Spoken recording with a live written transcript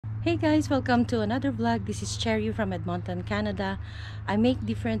Hey guys, welcome to another vlog. This is Cherry from Edmonton, Canada. I make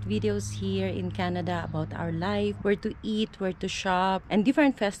different videos here in Canada about our life, where to eat, where to shop, and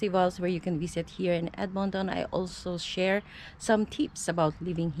different festivals where you can visit here in Edmonton. I also share some tips about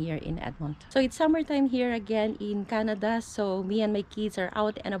living here in Edmonton. So it's summertime here again in Canada, so me and my kids are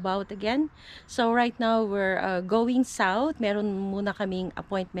out and about again. So right now we're going south. Meron muna kaming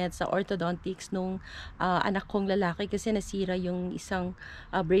appointment sa orthodontics nung anak kong lalaki kasi nasira yung isang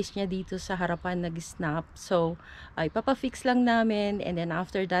brace niya dito sa harapan, nag-snap. So, ipapafix lang namin, and then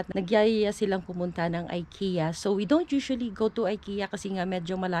after that, nagyayaya silang pumunta ng Ikea. So, we don't usually go to Ikea kasi nga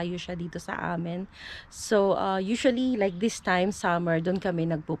medyo malayo siya dito sa amin. So, usually like this time, summer, doon kami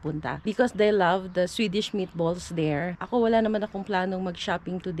nagpupunta. Because they love the Swedish meatballs there. Ako wala naman akong planong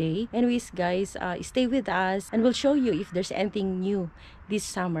mag-shopping today. Anyways guys, stay with us and we'll show you if there's anything new this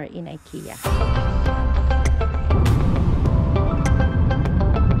summer in Ikea.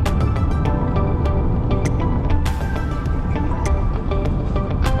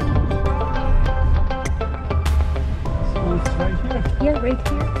 Yeah, right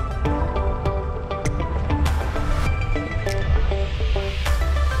here.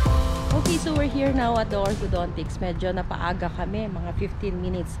 Okay, so we're here now at the orthodontics. Medyo napaaga kami, mga 15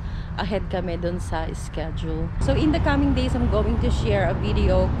 minutes ahead kami dun sa schedule. So in the coming days, I'm going to share a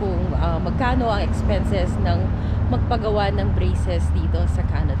video kung magkano ang expenses ng magpagawa ng braces dito sa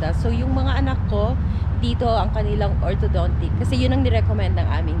Canada. So yung mga anak ko, dito ang kanilang orthodontic kasi yun ang nirecommend ng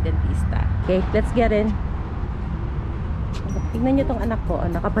aming dentista. Okay, let's get in. Tingnan nyo tong anak ko,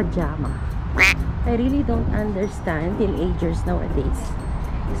 naka-pajama. I really don't understand teenagers nowadays.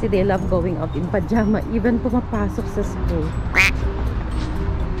 Kasi they love going out in pajama, even pumapasok sa school.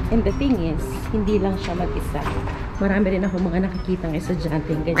 And the thing is, hindi lang siya mag-isa. Marami rin ako mga nakikitang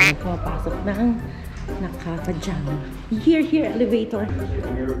estudyante ganyan pumapasok ng naka-pajama. Here, elevator.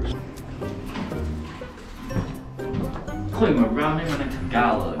 Koy, maraming mga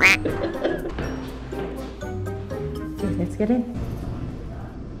Tagalog. Okay, let's get in.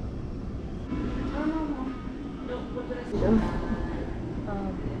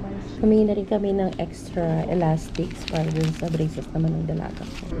 Humingi na rin kami ng extra elastics para dun sa braces naman ng dalaga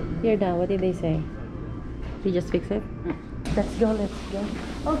ko. Here now, what did they say? You just fix it? Let's go, let's go.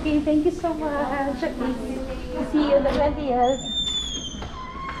 Okay, thank you so much. See you on the 20th.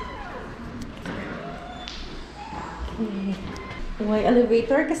 Okay. Why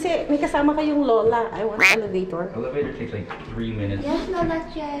elevator? Kasi may kasama kayong lola. I want elevator. Elevator takes like 3 minutes. Yes, Lola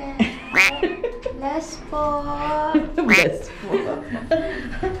Chen. Bless po. Bless po.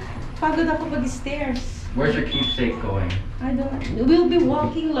 Pagod ako mag-stairs. Where's your keepsake going? I don't know. We'll be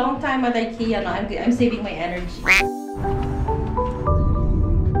walking long time at Ikea. No, I'm saving my energy.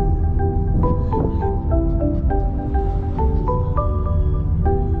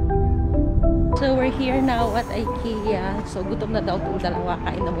 So we're here now at Ikea. So gutom na daw itong dalawa.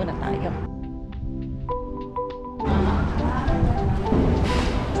 Kain na muna tayo.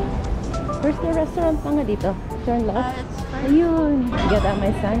 Where's the restaurant pa nga dito? Turn left. Ayun. Get that,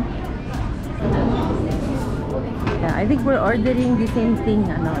 my son. Yeah, I think we're ordering the same thing,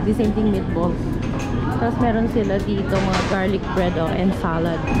 the same thing, meatballs. Tapos meron sila dito mga garlic bread and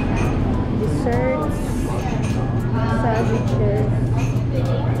salad. Desserts, sandwiches,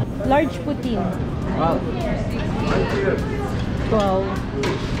 large poutine. Wow. 12.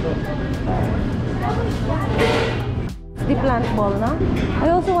 The plant ball, no? I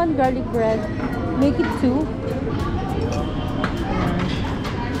also want garlic bread. Make it 2.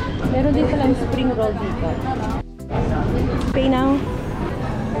 Meron din palang spring roll dito. Pay now.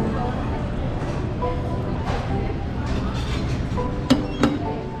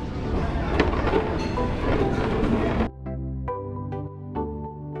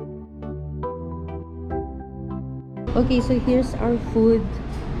 Okay, so here's our food.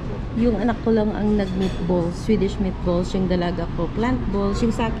 Yung anak ko lang ang nag-meatballs, Swedish meatballs. Yung dalaga ko, plant balls.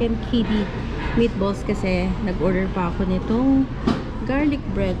 Yung sa akin, kiddie meatballs kasi nag-order pa ako nitong garlic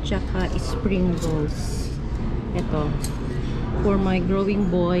bread tsaka spring rolls. Ito. For my growing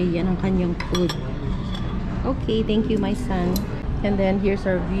boy, yan ang kanyang food. Okay, thank you my son. And then here's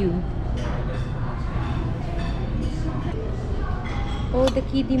our view. Oh, the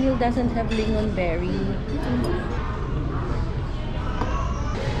kiddie meal doesn't have lingonberry.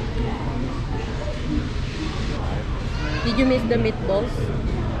 Did you miss the meatballs?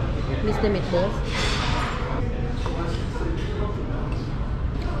 Miss the meatballs?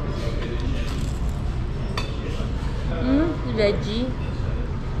 Veggie.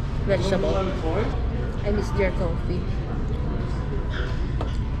 Vegetable. I miss their coffee.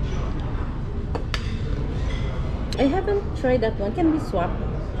 I haven't tried that one. Can we swap?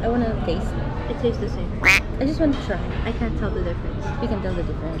 I wanna taste. It tastes the same. I just want to try. I can't tell the difference. You can tell the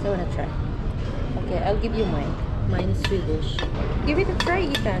difference. I wanna try. Okay, I'll give you mine. Mine is Swedish. Give it a try,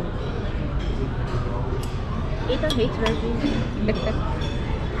 Ethan. Ethan hates veggies.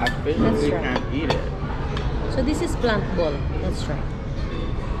 I physically try. can't eat it. So this is plant ball. Let's try.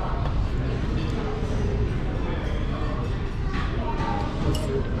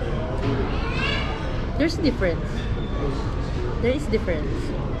 There's difference. There is difference.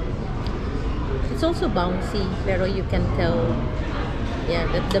 It's also bouncy, pero you can tell, yeah,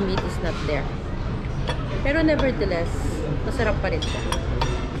 that the meat is not there. Pero nevertheless, masarap pa rin siya.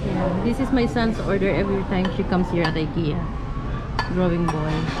 Yeah, this is my son's order every time she comes here at IKEA. Drawing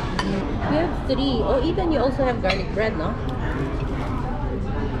boy. We have 3. Oh, Ethan, you also have garlic bread, no?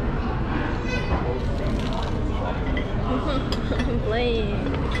 I'm playing.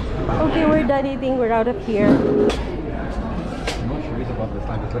 Okay, we're done eating. We're out of here.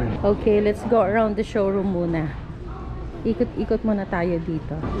 Okay, let's go around the showroom muna. Ikot-ikot muna tayo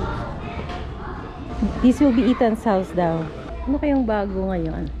dito. This will be Ethan's house daw. Ano kayong bago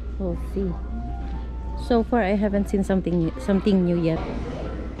ngayon? We'll see. So far, I haven't seen something new yet.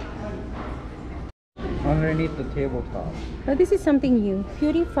 Underneath the tabletop. Oh, this is something new.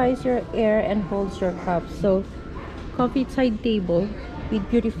 Purifies your air and holds your cup. So, coffee side table with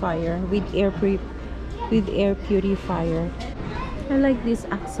purifier, with air purifier. I like this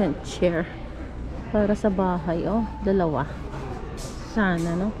accent chair. Para sa bahay, oh, dalawa.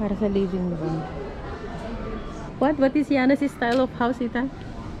 Sana, no? Para sa living room. What is Yana's style of house, Ethan?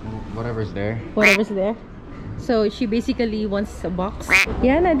 Whatever's there. Whatever's there. So she basically wants a box.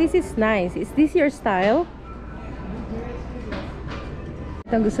 Yana, this is nice. Is this your style?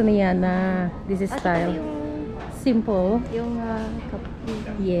 Ito ang gusto ni Yana. This is style. Simple. Yung cup.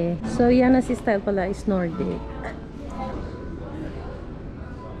 Yeah. So Yana's style pala is Nordic.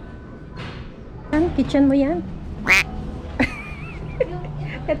 Ang kitchen mo yan?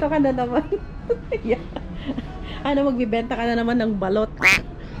 Ito ka na naman. Yeah. Ano, magbibenta ka na naman ng balot.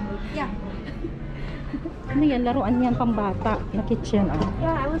 Yeah. Ano yan? Laruan yan pang bata na kitchen. Oh.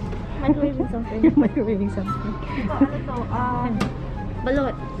 Yeah, I was microwaving something. You're microwaving something. Ito,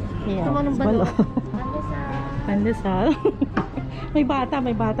 balot. Yeah, Gusto mo ng it's balot? Pandesal. may bata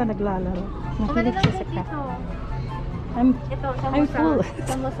naglalaro. Nakilig siya sa ka. Ito, I'm full.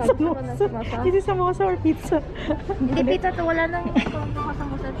 Samosa. Samosa. This is samosa or pizza? Hindi pizza to, wala nang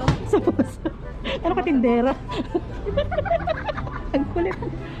samosa to. Samosa. Ano ka, tindera? Ang kulit.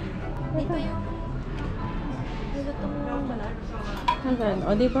 Ito yung nilutong balat. Hanggang,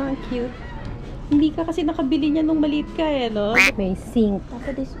 o diba? Ang cute. Hindi ka kasi nakabili niya nung maliit ka eh, no? May sink.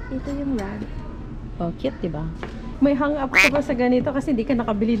 Tapos ito yung rag. Oh, cute, diba? May hang up ka ba sa ganito kasi hindi ka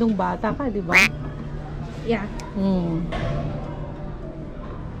nakabili nung bata ka, diba? Yeah.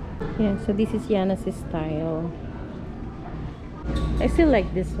 Yeah, so this is Yana's style. I still like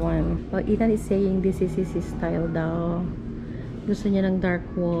this one. Oh, Ethan is saying this is his style daw. Gusto niya ng dark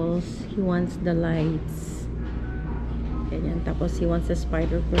walls. He wants the lights. Ganyan. Tapos he wants a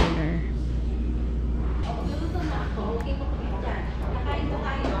spider burner.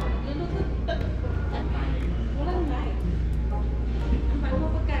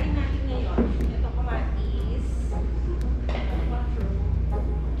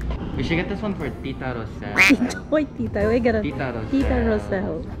 We should get this one for Tita Rosel. Why Tita? Why gotta Tita Rosel. Tita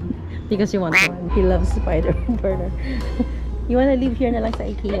Rosel. Because you want one. He loves spider burner. You wanna live here na lang sa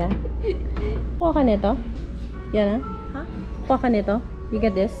IKEA? Kuha ka nito? Yan Huh? Kuha ka nito? You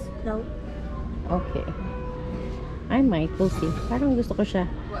get this? No. Okay. I might. We'll see. Parang gusto ko siya.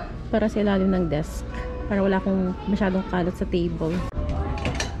 Para sa ilalim ng desk. Para wala akong masyadong kalat sa table.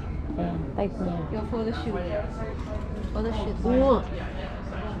 Ayan. Type niya. Yung photo shoot. Photo shoot. Ooh.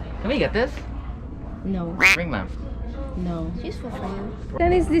 Can we get this? No. Ring lamp. No. It's useful for you. Then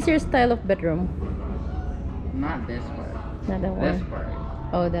is this your style of bedroom? Not this part. Not that This one. part.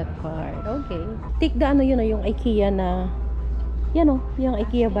 Oh, that part. Okay. Take the ano yun, yung IKEA na, yan o, yung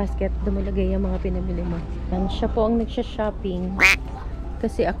IKEA basket. Dumilagay yung mga pinamili mo. And siya po ang nagsha-shopping.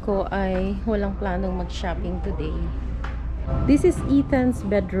 Kasi ako ay walang planong mag-shopping today. This is Ethan's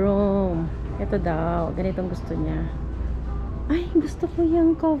bedroom. Ito daw. Ganitong gusto niya. Ay, gusto ko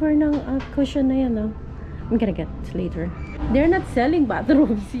yung cover ng cushion na yan, oh. I'm gonna get it later. They're not selling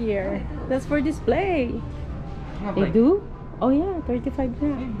bathrooms here. That's for display. They do? Oh yeah, 35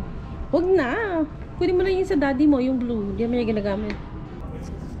 na. Huwag na. Kunin mo na yung sa daddy mo, yung blue. Hindi mo yung ginagamit.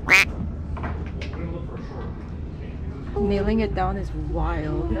 Nailing it down is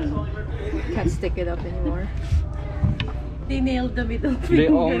wild. Can't stick it up anymore. They nailed the middle finger. They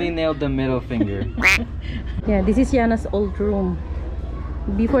only nailed the middle finger. Yeah, this is Yana's old room.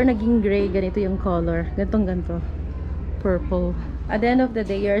 Before naging gray, ganito yung color. Gantong ganto. Purple. At the end of the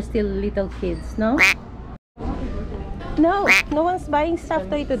day, you're still little kids, no? No, no one's buying stuff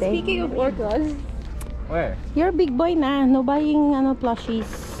toy today. Speaking of orcas, Where? You're a big boy na. No buying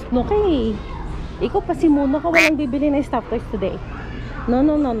plushies. Okay. Ikaw pa si Muno ka walang bibili ng stuff toys today. No.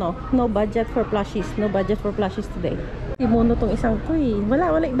 No budget for plushies. No budget for plushies today. Si Muno tong isang to eh.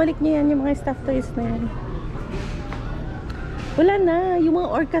 Wala. Ibalik niya yan yung mga stuff toys na yan. Wala na. Yung mga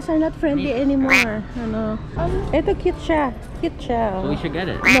orcas are not friendly anymore. Ito cute siya. So we should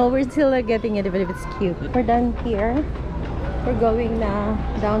get it. No, we're still getting it even if it's cute. We're done here. We're going now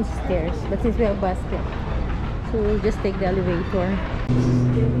downstairs. But since we have basket, so we'll just take the elevator.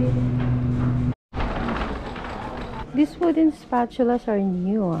 These wooden spatulas are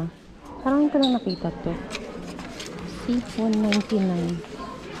new. Parang ko lang nakita to. See? $1.99.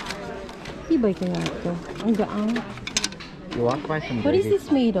 Ibay kaya ito. Ang gaang. You walk by some. What is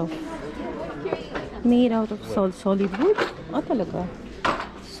this made of? Made out of solid wood? Oh, talaga.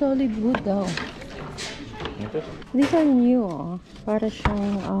 Solid wood daw. These are new. Para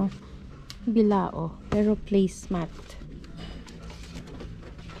siyang bilao. Pero placemat.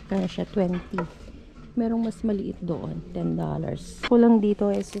 Kaya siya 20. Merong mas maliit doon. $10. Kulang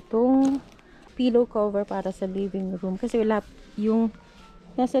dito is itong pillow cover para sa living room. Kasi wala yung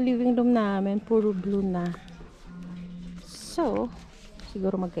nasa living room namin. Puro blue na. So,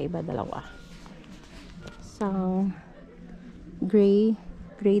 siguro magkaiba dalawa. Isang gray,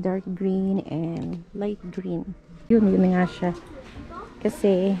 dark green, and light green. Yun nga siya.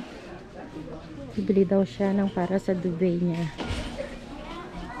 Kasi, bibili daw siya ng para sa duvet niya.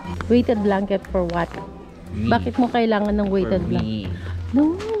 Weighted blanket for what? Bakit mo kailangan ng weighted blanket?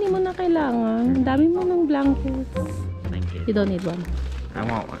 No, hindi mo na kailangan. Ang dami mo ng blankets. Thank you. You don't need one. I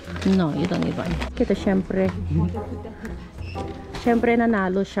want one. No, you don't need one. Kita syempre. Syempre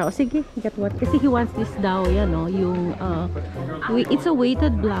nanalo siya. O sige, get what? Kasi he wants this daw, yan o. Yung, it's a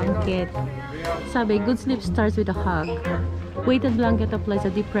weighted blanket. Sabi, good sleep starts with a hug. Weighted blanket applies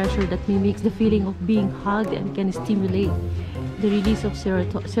a deep pressure that mimics the feeling of being hugged and can stimulate the release of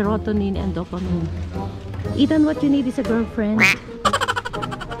serotonin and dopamine. Ethan, what you need is a girlfriend.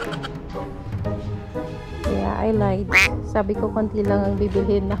 Yeah, I lied. Sabi ko, konti lang ang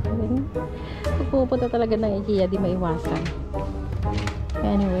bibilhin namin. Pag pupunta talaga ng Ikea, di maiwasan.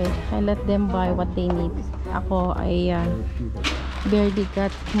 Anyway, I let them buy what they need. Ako ay barely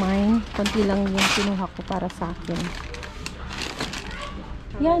got mine. Konti lang yung kinuha ko para sa akin.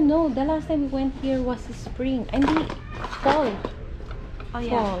 Yeah, no. The last time we went here was spring. Hindi, fall. oh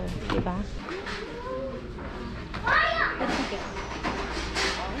yeah. Fall, diba?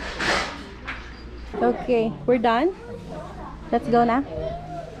 Okay, we're done. Let's go na.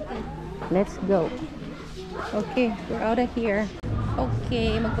 Let's go. Okay, we're out of here.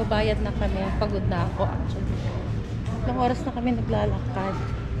 Okay, magbabayad na kami. Pagod na ako actually. Ilang oras na kami naglalakad?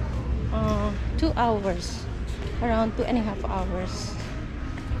 2 hours. Around 2.5 hours.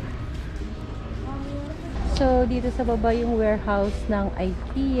 So, dito sa baba yung warehouse ng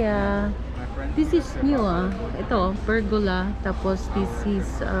IKEA. This is new Ito, pergola. Tapos this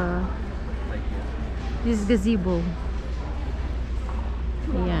is gazebo.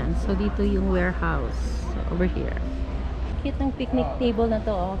 Ayan. So, dito yung warehouse. So, over here. Cute ng picnic table na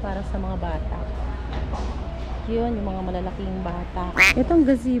to para sa mga bata. Yun, yung mga malalaking bata. Itong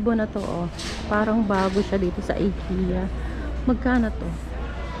gazebo na to parang bago siya dito sa IKEA. Magkano to?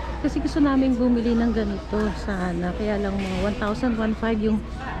 Kasi gusto namin bumili ng ganito sana. Kaya lang mga 1,000, 1,500 yung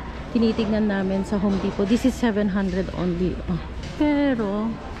tinitignan namin sa Home Depot. This is 700 only. Pero,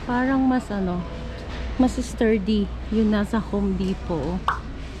 parang mas mas sturdy yung nasa Home Depot.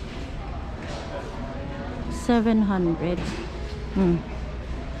 700.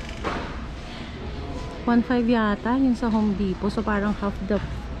 1,500 yata yung sa Home Depot. So, parang half the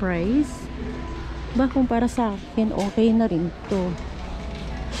price. Ba, kung para sa akin, okay na rin to.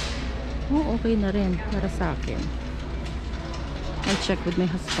 Okay na rin para sa akin. I'll check with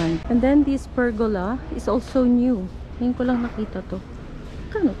my husband. And then this pergola is also new. Ngayon ko lang nakita to.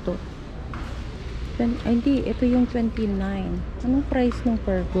 Kano to? Hindi, ito yung 29. Anong price ng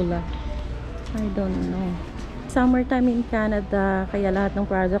pergola? I don't know. Summertime in Canada, kaya lahat ng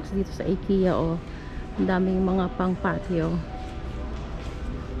products dito sa IKEA ang daming mga pang patio.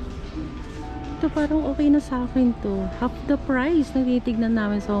 Ito parang okay na sa akin to. Half the price na titignan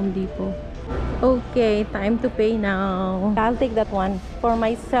namin sa Home Depot. Okay, time to pay now. I'll take that one for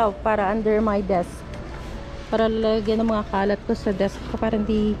myself para under my desk. Para lalagyan ng mga kalat ko sa desk ko para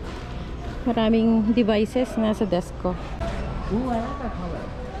hindi maraming devices na sa desk ko. Ooh, I like that color.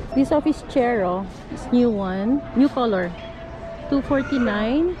 This office chair is new one. New color.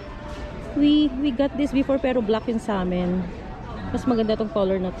 249. We got this before pero black yun sa amin. Mas maganda tong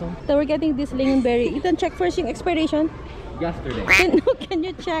color na to. So we're getting this lingonberry. Ethan, check first yung expiration. Yesterday. Can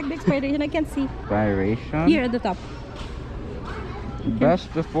you check the expiration? I can't see. Expiration. Here at the top.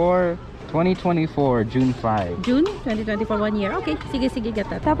 Best before 2024, June 5. June 2024, 1 year. Okay, sige, get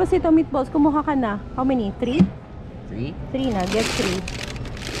that. Tapos ito, meatballs, kumuha ka na. How many? 3? 3? 3 na. Get 3.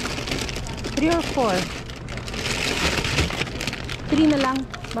 3 or 4? 3 na lang.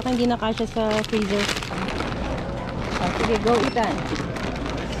 Baka hindi na kasya sa freezer. Sige, go, Ethan.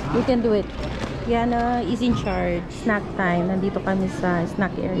 You can do it. Yana is in charge. Snack time. Nandito kami sa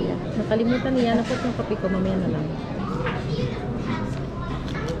snack area. Nakalimutan niya. Napot yung kape ko. Mamaya na lang.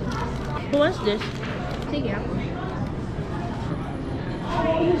 Who wants this? Sige ako.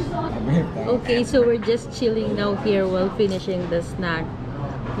 Okay, so we're just chilling now here while finishing the snack.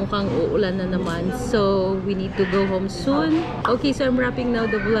 Mukhang uulan na naman, so we need to go home soon. Okay, so I'm wrapping now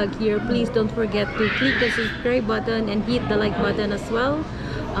the vlog here. Please don't forget to click the subscribe button and hit the like button as well.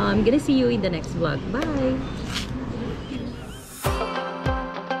 I'm gonna see you in the next vlog. Bye!